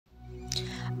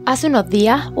Hace unos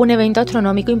días, un evento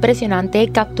astronómico impresionante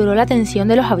capturó la atención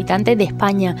de los habitantes de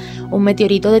España. Un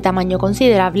meteorito de tamaño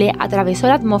considerable atravesó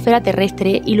la atmósfera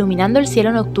terrestre, iluminando el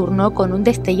cielo nocturno con un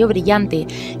destello brillante,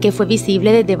 que fue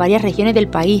visible desde varias regiones del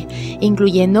país,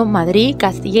 incluyendo Madrid,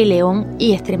 Castilla y León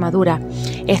y Extremadura.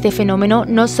 Este fenómeno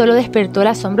no solo despertó el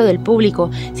asombro del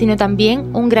público, sino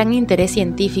también un gran interés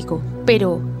científico.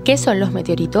 Pero, ¿qué son los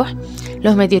meteoritos?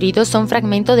 Los meteoritos son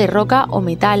fragmentos de roca o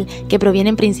metal que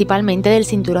provienen principalmente del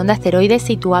cinturón de asteroides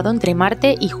situado entre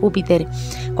Marte y Júpiter.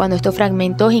 Cuando estos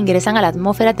fragmentos ingresan a la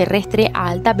atmósfera terrestre a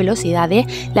altas velocidades,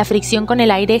 la fricción con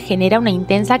el aire genera una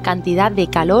intensa cantidad de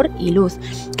calor y luz,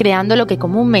 creando lo que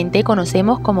comúnmente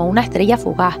conocemos como una estrella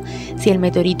fugaz. Si el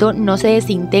meteorito no se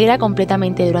desintegra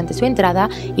completamente durante su entrada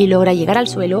y logra llegar al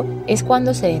suelo, es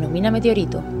cuando se denomina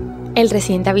meteorito. El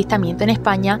reciente avistamiento en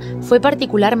España fue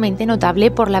particularmente notable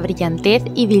por la brillantez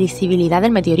y visibilidad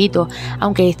del meteorito.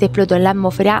 Aunque este explotó en la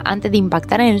atmósfera antes de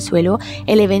impactar en el suelo,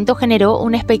 el evento generó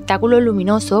un espectáculo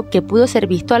luminoso que pudo ser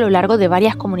visto a lo largo de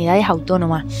varias comunidades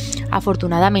autónomas.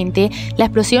 Afortunadamente, la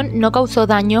explosión no causó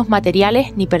daños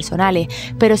materiales ni personales,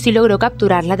 pero sí logró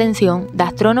capturar la atención de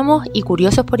astrónomos y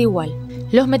curiosos por igual.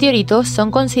 Los meteoritos son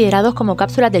considerados como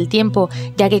cápsulas del tiempo,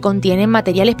 ya que contienen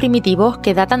materiales primitivos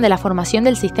que datan de la formación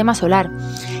del sistema solar.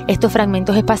 Estos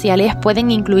fragmentos espaciales pueden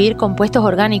incluir compuestos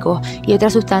orgánicos y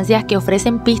otras sustancias que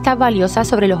ofrecen pistas valiosas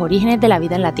sobre los orígenes de la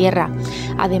vida en la Tierra.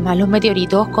 Además, los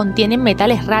meteoritos contienen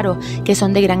metales raros que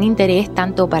son de gran interés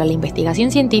tanto para la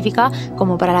investigación científica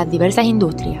como para las diversas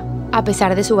industrias. A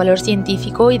pesar de su valor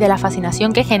científico y de la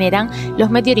fascinación que generan, los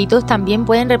meteoritos también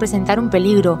pueden representar un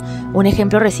peligro. Un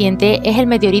ejemplo reciente es el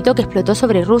meteorito que explotó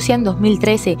sobre Rusia en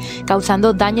 2013,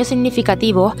 causando daños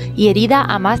significativos y herida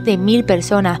a más de 1000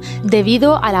 personas,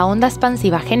 debido a la onda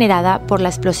expansiva generada por la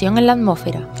explosión en la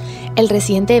atmósfera. El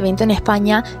reciente evento en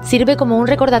España sirve como un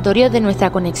recordatorio de nuestra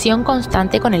conexión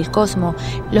constante con el cosmos.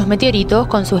 Los meteoritos,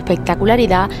 con su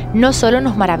espectacularidad, no solo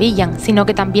nos maravillan, sino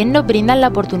que también nos brindan la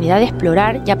oportunidad de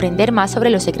explorar y aprender más sobre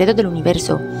los secretos del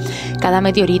universo. Cada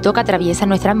meteorito que atraviesa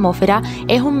nuestra atmósfera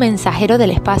es un mensajero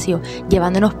del espacio,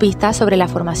 llevándonos pistas sobre la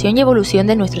formación y evolución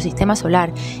de nuestro sistema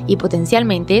solar y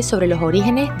potencialmente sobre los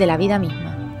orígenes de la vida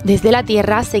misma. Desde la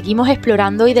Tierra seguimos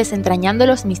explorando y desentrañando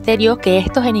los misterios que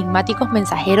estos enigmáticos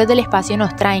mensajeros del espacio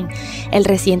nos traen. El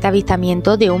reciente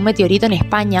avistamiento de un meteorito en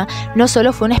España no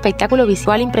solo fue un espectáculo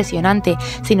visual impresionante,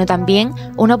 sino también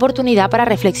una oportunidad para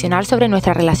reflexionar sobre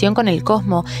nuestra relación con el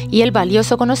cosmos y el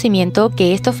valioso conocimiento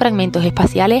que estos fragmentos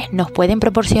espaciales nos pueden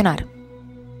proporcionar.